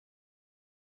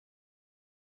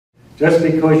Just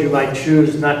because you might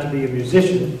choose not to be a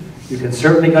musician, you can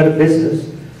certainly go to business,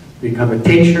 become a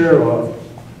teacher or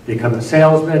become a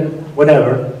salesman,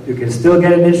 whatever. You can still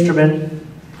get an instrument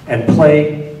and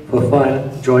play for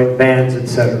fun, join bands,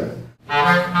 etc.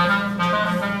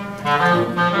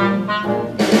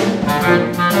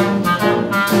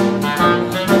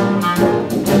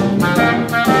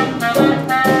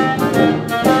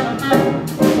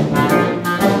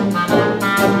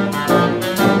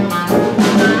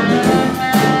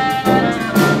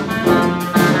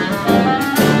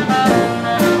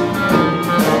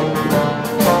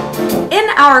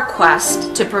 Our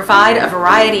quest to provide a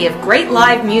variety of great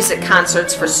live music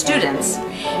concerts for students,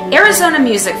 Arizona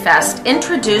Musicfest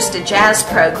introduced a jazz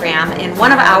program in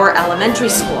one of our elementary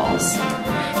schools.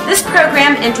 This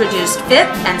program introduced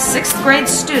 5th and 6th grade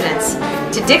students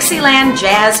to Dixieland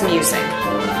jazz music.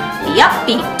 The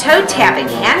upbeat, toe-tapping,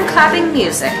 hand-clapping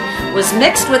music was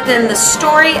mixed within the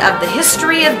story of the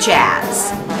history of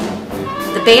jazz.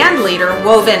 The band leader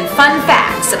wove in fun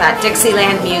facts about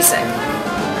Dixieland music,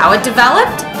 how it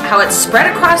developed, how it spread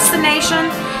across the nation,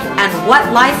 and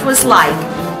what life was like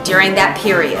during that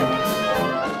period.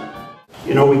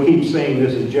 You know, we keep saying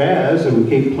this is jazz, and we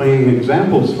keep playing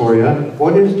examples for you.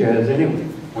 What is jazz anyway?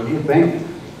 What do you think?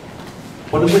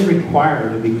 What does it require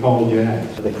to be called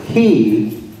jazz? The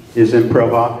key is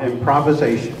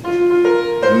improvisation,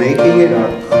 making it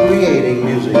or creating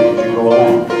music as you go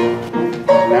along.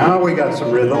 Now we got some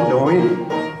rhythm, don't we?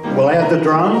 We'll add the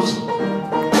drums.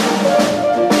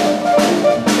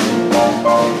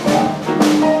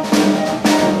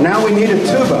 Now we need a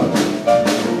tuba.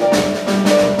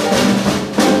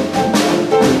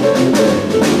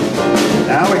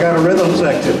 Now we got a rhythm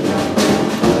section.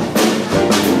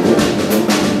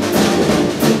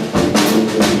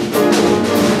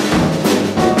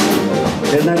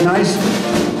 Isn't that nice?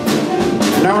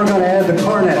 Now we're going to add the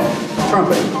cornet,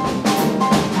 trumpet.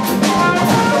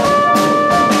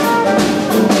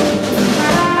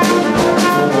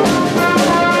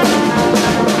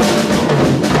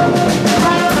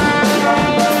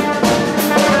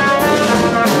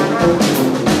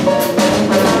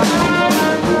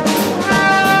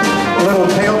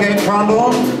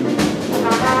 Trombone.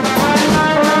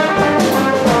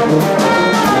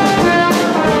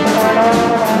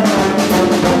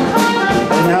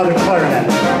 And now the clarinet.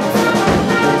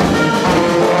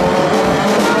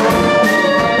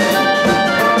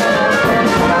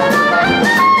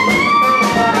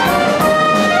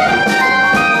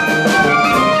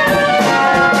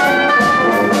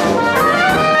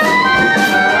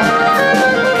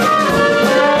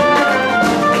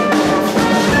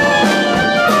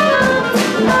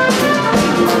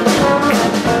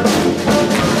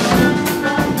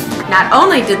 Not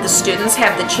only did the students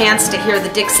have the chance to hear the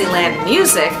Dixieland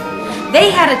music, they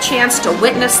had a chance to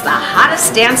witness the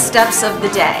hottest dance steps of the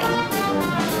day.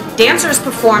 Dancers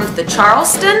performed the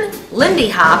Charleston, Lindy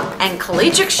Hop, and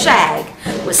Collegiate Shag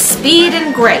with speed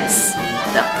and grace,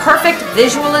 the perfect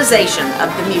visualization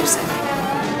of the music.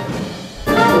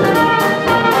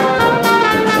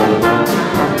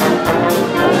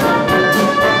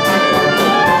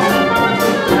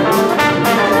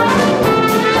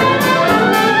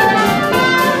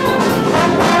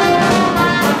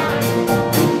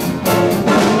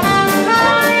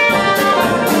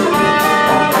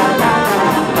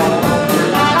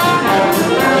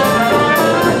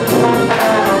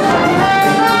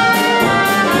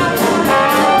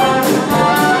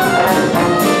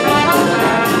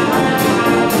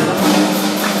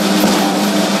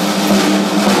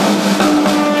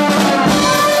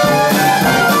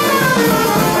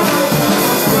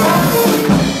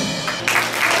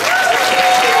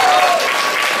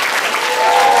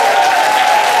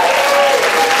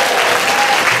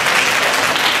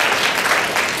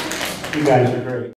 You guys are great.